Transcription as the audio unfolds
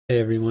Hey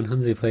everyone,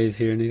 Humsy Plays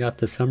here, and we got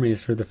the summaries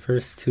for the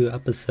first two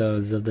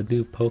episodes of the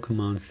new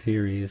Pokemon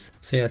series.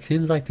 So yeah, it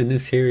seems like the new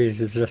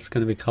series is just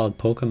going to be called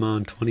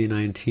Pokemon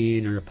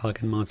 2019 or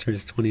Pokémon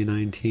Monsters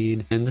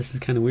 2019. And this is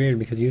kind of weird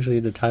because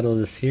usually the title of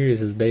the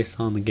series is based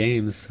on the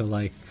games, so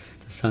like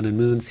the Sun and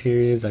Moon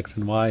series, X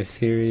and Y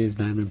series,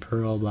 Diamond and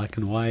Pearl, Black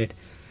and White.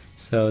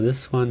 So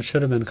this one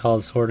should have been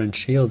called Sword and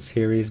Shield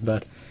series,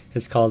 but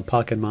it's called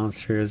Pocket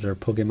Monsters or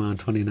Pokemon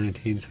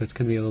 2019, so it's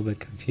going to be a little bit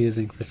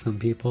confusing for some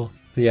people.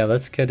 Yeah,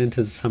 let's get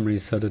into the summary.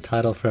 So the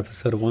title for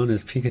episode 1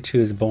 is Pikachu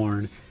is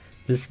Born.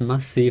 This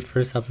must-see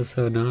first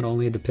episode not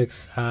only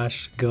depicts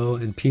Ash, Go,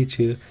 and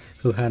Pichu,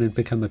 who hadn't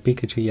become a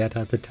Pikachu yet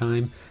at the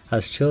time,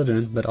 as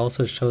children, but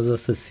also shows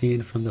us a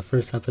scene from the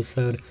first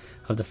episode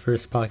of the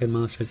first Pocket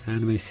Monsters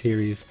anime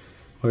series,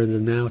 where the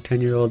now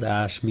 10-year-old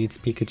Ash meets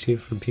Pikachu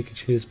from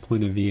Pikachu's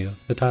point of view.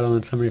 The title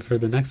and summary for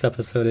the next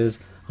episode is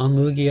On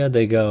Lugia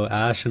They Go,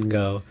 Ash and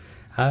Go.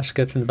 Ash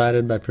gets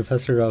invited by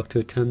Professor Oak to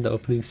attend the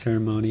opening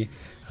ceremony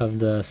of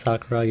the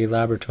Sakuragi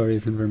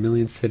Labratories in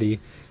Vermilion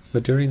City,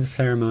 but during the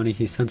ceremony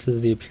he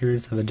senses the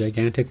appearance of a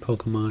gigantic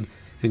Pokemon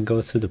and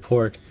goes to the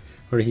port,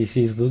 where he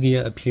sees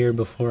Lugia appear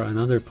before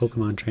another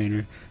Pokemon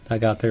Trainer that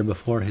got there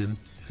before him.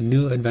 A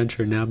new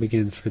adventure now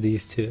begins for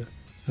these two.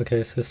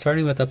 Okay, so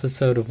starting with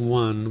episode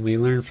 1, we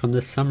learn from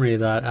this summary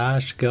that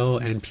Ash, Go,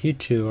 and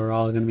Pichu are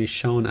all going to be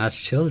shown as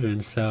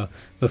children. So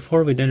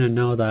before we didn't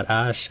know that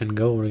Ash and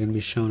Go were going to be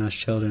shown as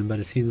children, but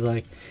it seems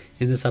like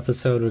in this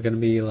episode we're going to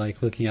be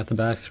like looking at the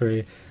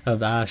backstory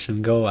of Ash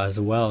and Go as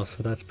well,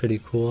 so that's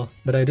pretty cool.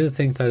 But I do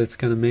think that it's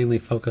going to mainly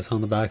focus on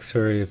the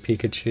backstory of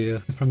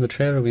Pikachu. From the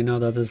trailer we know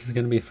that this is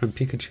going to be from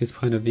Pikachu's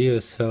point of view,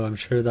 so I'm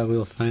sure that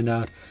we'll find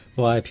out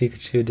why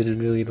Pikachu didn't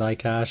really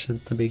like Ash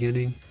at the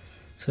beginning.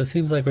 So it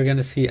seems like we're going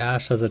to see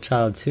Ash as a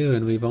child too,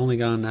 and we've only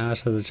gotten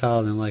Ash as a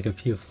child in like a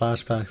few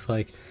flashbacks.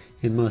 Like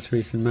in most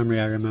recent memory,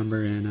 I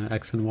remember in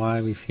X and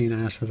Y we've seen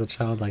Ash as a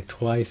child like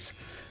twice.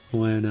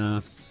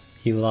 When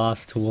he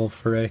lost to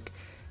Wolfric,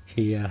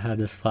 he had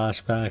this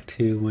flashback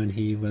to when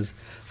he was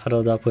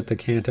huddled up with the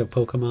Kanto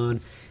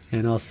Pokemon,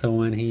 and also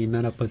when he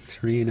met up with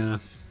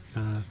Serena,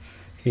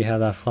 he had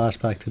that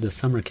flashback to the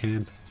summer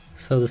camp.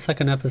 So the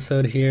second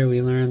episode here,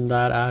 we learned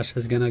that Ash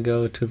is going to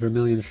go to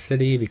Vermilion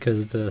City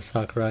because the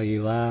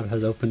Sakuragi lab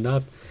has opened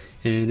up,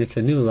 and it's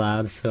a new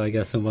lab, so I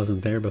guess it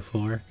wasn't there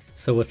before.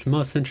 So what's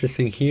most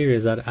interesting here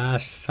is that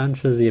Ash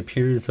senses the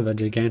appearance of a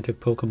gigantic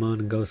Pokemon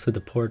and goes to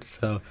the port,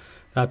 so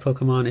that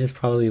Pokemon is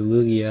probably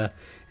Lugia,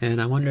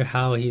 and I wonder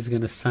how he's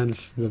going to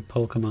sense the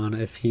Pokemon,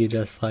 if he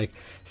just like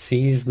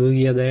sees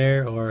Lugia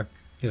there, or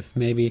if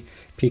maybe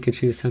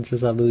Pikachu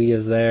senses that Lugia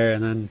is there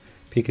and then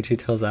Pikachu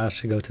tells Ash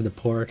to go to the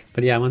port.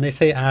 But yeah, when they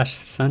say Ash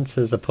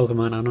senses a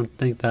Pokemon, I don't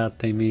think that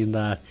they mean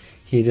that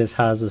he just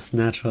has this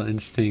natural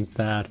instinct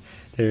that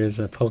there's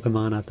a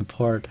Pokemon at the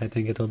port. I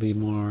think it'll be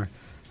more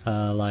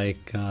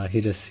he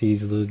just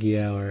sees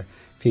Lugia, or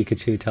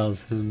Pikachu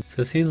tells him.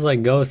 So it seems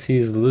like Go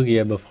sees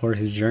Lugia before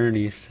his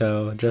journey,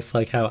 so just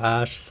like how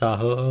Ash saw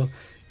Ho-Oh,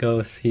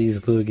 Go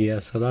sees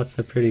Lugia, so that's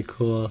a pretty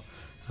cool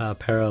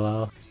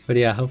parallel. But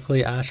yeah,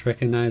 hopefully Ash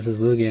recognizes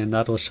Lugia, and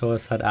that will show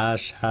us that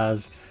Ash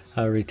has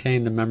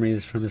retain the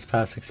memories from his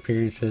past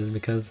experiences,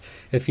 because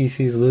if he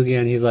sees Lugia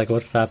and he's like,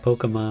 what's that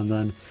Pokemon,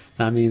 then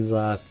that means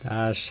that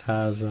Ash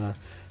has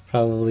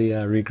probably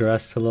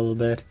regressed a little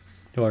bit,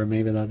 or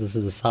maybe that this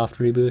is a soft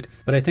reboot.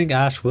 But I think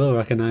Ash will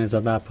recognize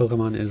that that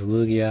Pokemon is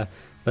Lugia,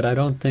 but I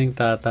don't think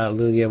that that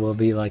Lugia will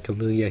be like a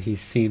Lugia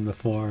he's seen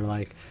before.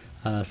 Like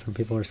some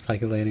people are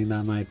speculating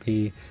that might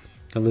be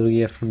a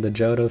Lugia from the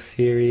Johto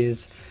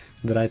series,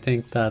 but I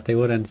think that they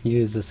wouldn't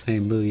use the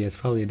same Lugia. It's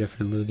probably a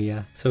different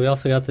Lugia. So we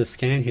also got this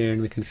scan here, and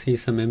we can see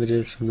some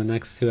images from the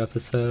next two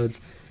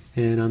episodes.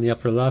 And on the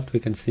upper left we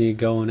can see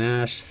Go and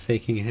Ash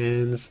shaking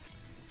hands,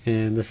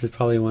 and this is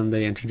probably when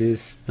they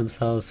introduce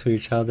themselves to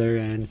each other,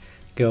 and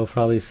Go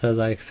probably says,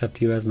 I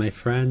accept you as my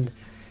friend,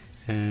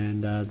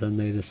 and then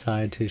they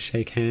decide to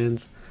shake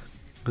hands.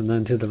 And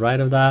then to the right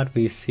of that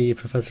we see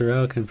Professor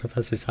Oak and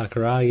Professor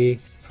Sakuragi.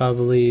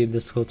 Probably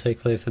this will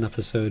take place in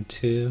episode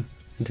 2.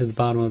 And to the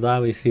bottom of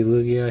that we see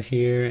Lugia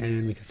here,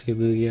 and we can see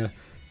Lugia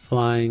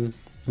flying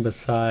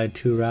beside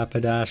two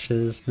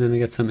Rapidashes. And then we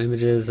get some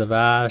images of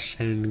Ash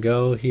and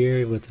Go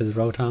here with his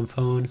Rotom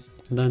phone.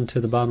 And then to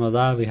the bottom of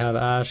that we have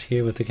Ash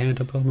here with the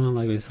Kanto Pokemon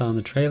like we saw in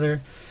the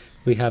trailer.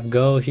 We have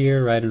Go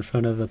here right in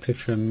front of a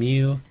picture of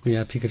Mew. We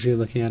have Pikachu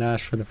looking at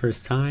Ash for the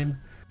first time.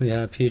 We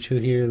have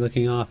Pichu here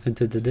looking off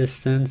into the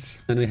distance.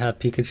 Then we have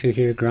Pikachu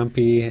here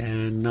grumpy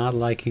and not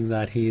liking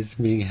that he's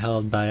being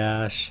held by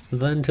Ash.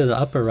 Then to the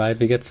upper right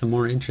we get some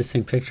more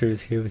interesting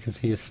pictures here. We can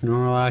see a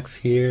Snorlax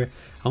here.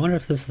 I wonder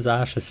if this is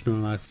Ash's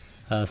Snorlax.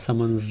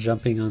 Someone's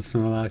jumping on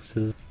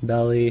Snorlax's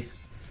belly.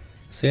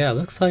 So yeah, it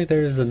looks like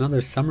there's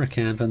another summer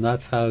camp, and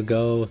that's how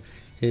Go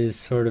is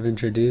sort of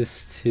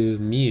introduced to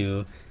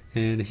Mew.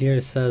 And here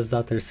it says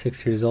that they're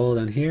 6 years old,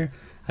 and here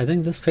I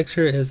think this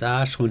picture is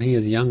Ash when he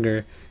is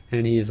younger,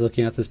 and he is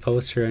looking at this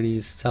poster and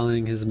he's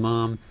telling his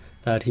mom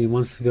that he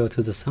wants to go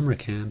to the summer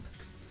camp.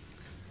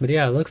 But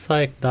yeah, it looks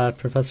like that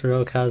Professor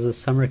Oak has a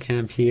summer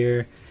camp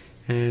here,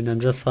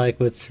 And just like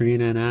with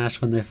Serena and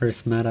Ash when they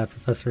first met at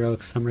Professor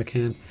Oak's summer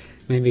camp,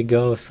 maybe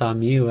Go saw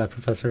Mew at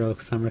Professor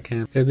Oak's summer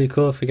camp. It'd be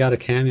cool if we got a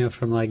cameo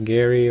from like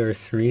Gary or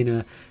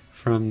Serena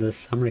from this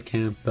summer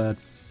camp, but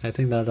I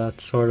think that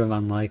that's sort of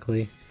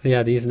unlikely. But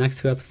yeah, these next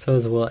 2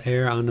 episodes will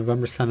air on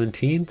November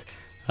 17th.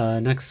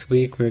 Next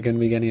week we're going to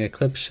be getting a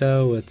clip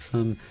show with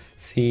some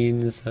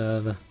scenes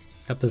of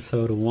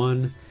episode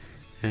 1.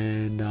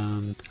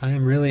 And I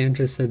am really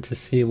interested to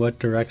see what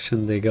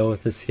direction they go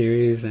with the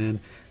series and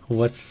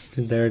what's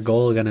their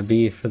goal gonna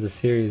be for the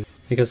series.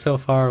 Because so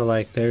far,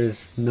 like,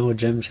 there's no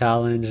gym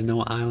challenge,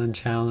 no island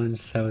challenge,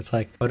 so it's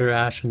like, what are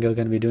Ash and Go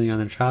gonna be doing on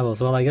their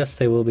travels? Well, I guess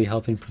they will be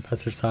helping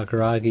Professor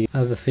Sakuragi. I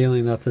have a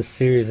feeling that this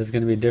series is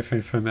gonna be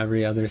different from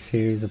every other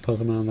series of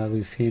Pokemon that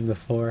we've seen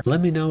before.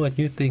 Let me know what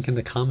you think in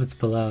the comments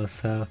below,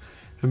 so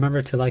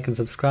remember to like and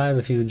subscribe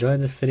if you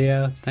enjoyed this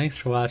video. Thanks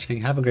for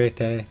watching, have a great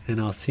day,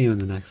 and I'll see you in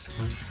the next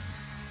one.